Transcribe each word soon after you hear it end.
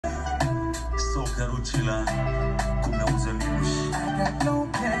got no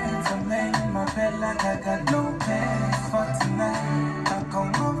plans, I'm laying in my bed like I got no plans for tonight. I call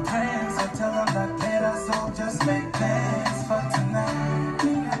my friends, I tell them that better, so just make plans for tonight.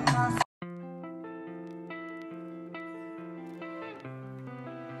 Me and my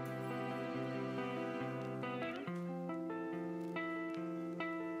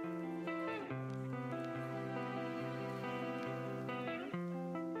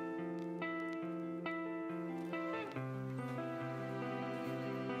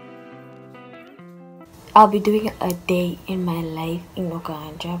I'll be doing a day in my life in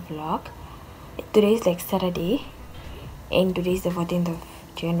OKAHANDJA vlog. Today is like Saturday and today is the 14th of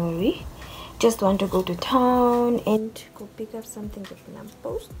January. Just want to go to town and go pick up something that I'm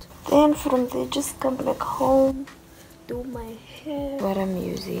post. Then from there just come back home, do my hair. What I'm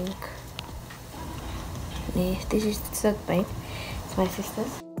using. Nee, this is not mine. It's my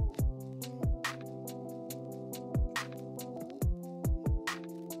sister's.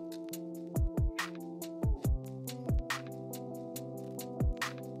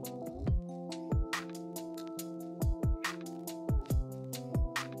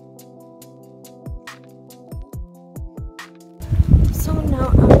 So now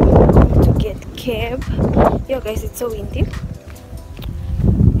I'm going to get cab. Yo guys, it's so windy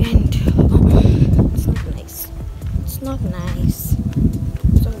and it's not nice. It's not nice.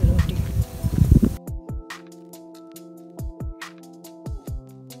 So windy.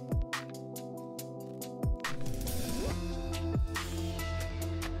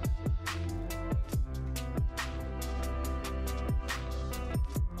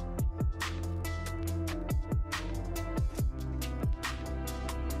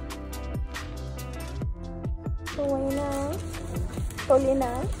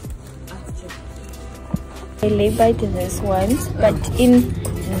 Paulina. I labeled this one, but in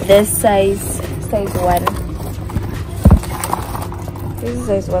this size 1. This is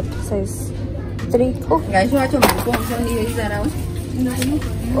size what? Size 3. Oh.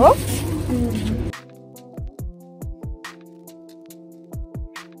 Oh.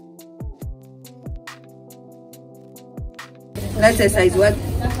 Let's say size what?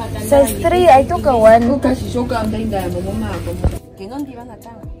 Size 3. I took a 1.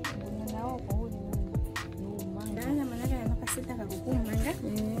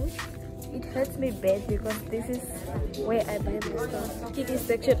 It hurts me bad because this is where I buy the stuff. Kitty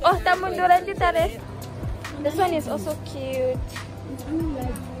section. Oh, this one is also cute.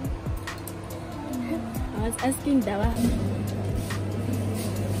 I was asking Dawa.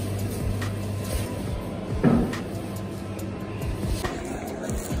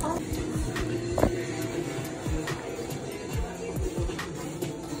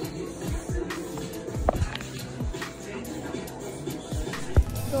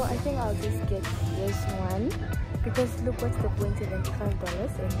 So I think I'll just get this one because look, what's the point?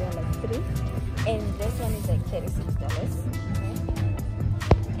 $75 and they're like 3, and this one is like $36.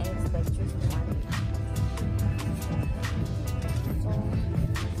 And it's like just 1.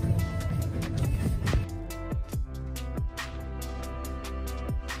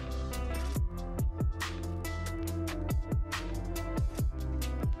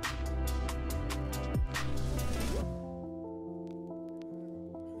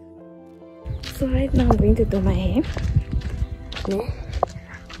 So right now I'm going to do my hair.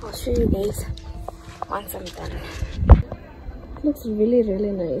 I'll show you guys once I'm done. Looks really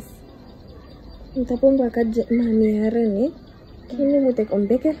nice. Nitapomba kaje maniere ni. Kini mutek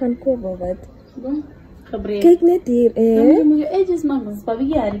ombeke fan ko babat. Kijk net hier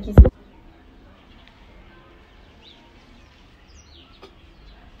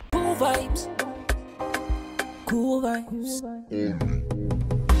Cool vibes.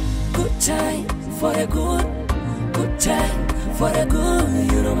 Good time for the good time for the good.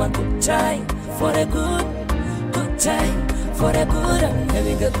 You know my good time for the good time for the good. I'm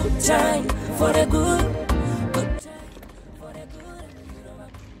having a good time for the good time for the good. You know my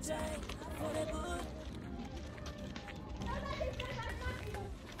good time for the good.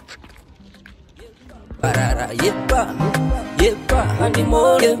 Barara yepa yepa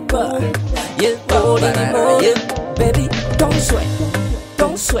honeymoon yepa yepa honeymoon yepa. Baby, don't sweat.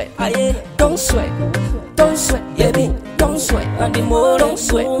 Don't sweat, aye, don't sweat, yeah, baby, don't sweat anymore, don't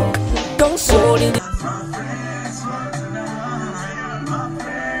sweat,